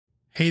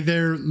Hey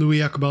there, Louis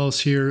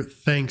Yacobelis here.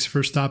 Thanks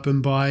for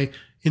stopping by.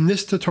 In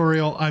this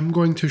tutorial, I'm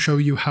going to show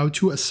you how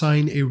to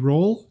assign a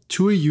role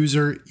to a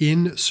user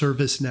in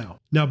ServiceNow.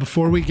 Now,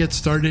 before we get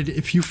started,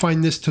 if you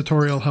find this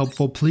tutorial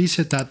helpful, please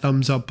hit that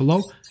thumbs up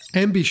below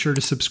and be sure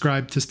to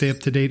subscribe to stay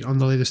up to date on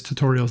the latest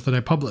tutorials that I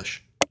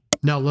publish.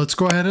 Now, let's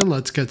go ahead and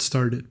let's get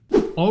started.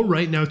 All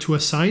right, now to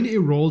assign a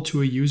role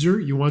to a user,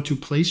 you want to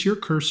place your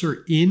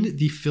cursor in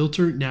the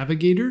filter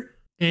navigator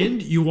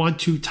and you want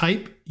to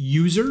type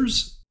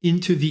users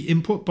into the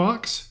input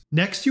box.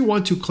 Next, you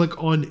want to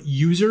click on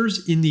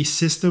users in the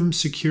system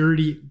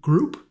security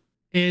group.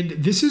 And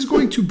this is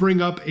going to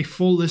bring up a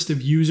full list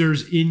of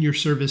users in your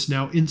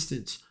ServiceNow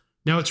instance.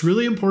 Now, it's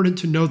really important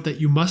to note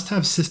that you must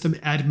have system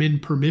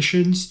admin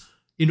permissions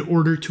in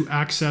order to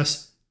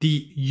access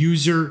the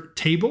user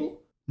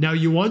table. Now,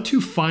 you want to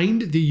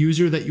find the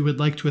user that you would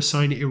like to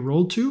assign a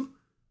role to.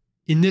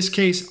 In this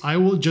case, I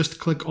will just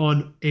click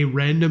on a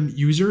random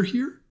user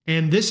here.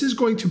 And this is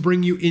going to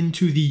bring you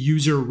into the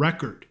user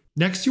record.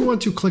 Next, you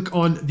want to click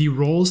on the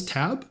roles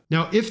tab.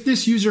 Now, if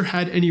this user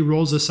had any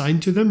roles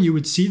assigned to them, you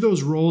would see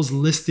those roles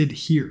listed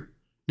here.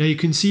 Now you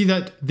can see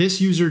that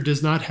this user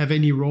does not have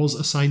any roles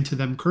assigned to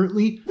them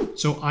currently.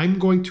 So I'm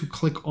going to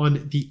click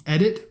on the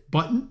edit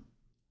button.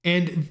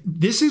 And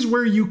this is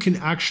where you can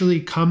actually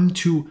come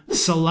to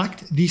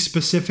select the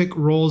specific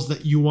roles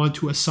that you want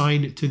to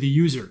assign to the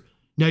user.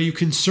 Now you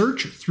can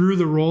search through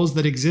the roles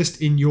that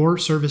exist in your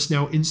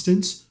ServiceNow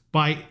instance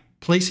by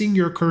placing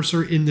your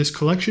cursor in this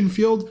collection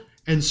field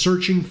and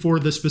searching for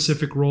the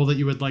specific role that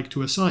you would like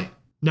to assign.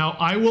 Now,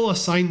 I will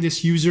assign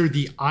this user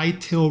the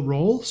ITIL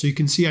role. So you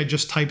can see I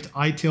just typed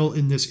ITIL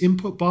in this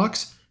input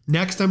box.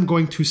 Next, I'm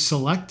going to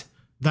select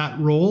that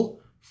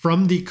role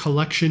from the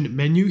collection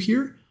menu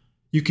here.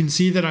 You can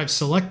see that I've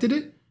selected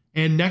it.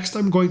 And next,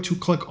 I'm going to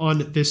click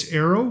on this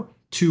arrow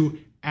to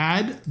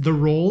add the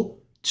role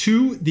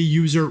to the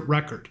user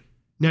record.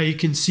 Now you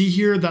can see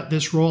here that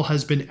this role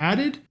has been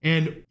added.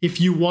 And if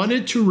you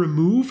wanted to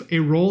remove a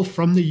role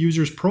from the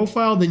user's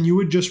profile, then you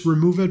would just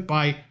remove it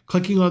by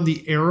clicking on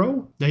the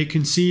arrow. Now you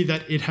can see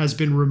that it has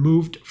been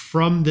removed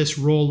from this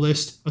role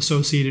list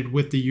associated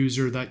with the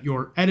user that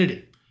you're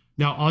editing.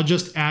 Now I'll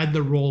just add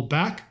the role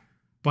back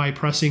by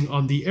pressing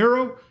on the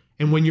arrow.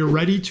 And when you're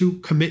ready to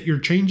commit your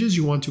changes,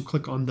 you want to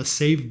click on the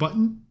save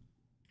button.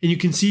 And you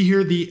can see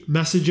here the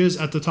messages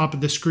at the top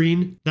of the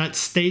screen that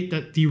state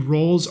that the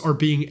roles are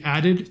being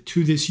added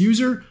to this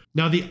user.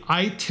 Now the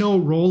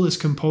ITIL role is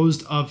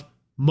composed of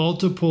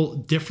multiple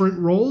different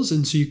roles.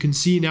 And so you can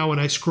see now when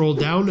I scroll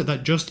down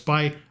that just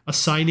by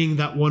assigning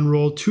that one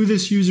role to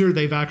this user,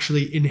 they've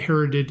actually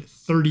inherited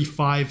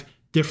 35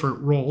 different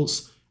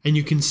roles. And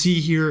you can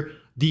see here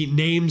the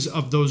names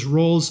of those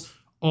roles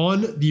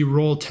on the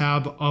role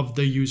tab of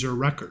the user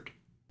record.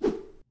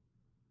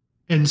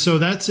 And so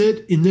that's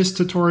it. In this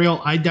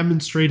tutorial, I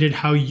demonstrated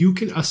how you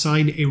can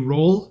assign a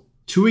role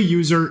to a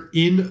user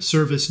in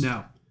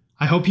ServiceNow.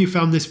 I hope you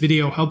found this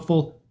video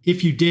helpful.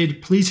 If you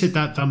did, please hit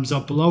that thumbs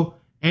up below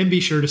and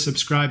be sure to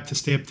subscribe to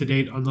stay up to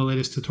date on the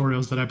latest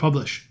tutorials that I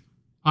publish.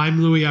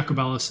 I'm Louis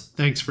Yacobelis.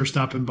 Thanks for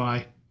stopping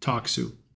by. Talk soon.